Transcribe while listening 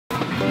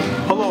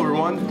Hello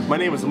everyone, my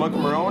name is Michael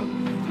Marone,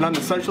 and I'm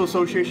the Central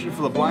Association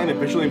for the Blind and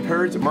Visually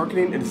Impaired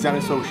Marketing and Design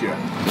Associate.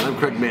 And I'm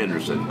Craig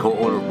Manderson,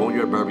 co-owner of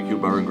Boneyard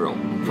BBQ Bar and Grill.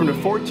 From the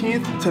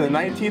 14th to the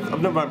 19th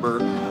of November,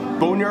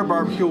 Boneyard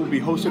BBQ will be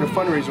hosting a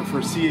fundraiser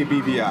for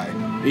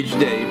CABVI. Each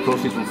day,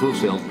 proceeds from food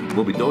sales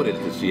will be donated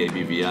to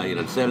CABVI, and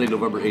on Saturday,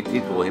 November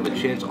 18th, we'll have a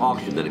chance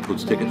auction that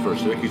includes tickets for a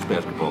Syracuse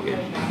basketball game.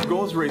 The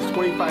goal is to raise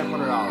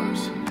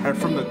 $2,500, and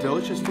from the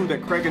delicious food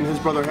that Craig and his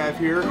brother have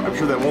here, I'm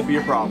sure that won't be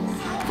a problem.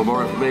 For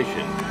more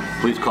information,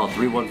 please call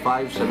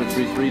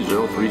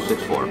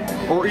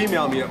 315-733-0364. Or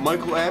email me at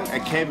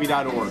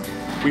michaelm@canby.org.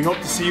 We hope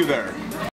to see you there.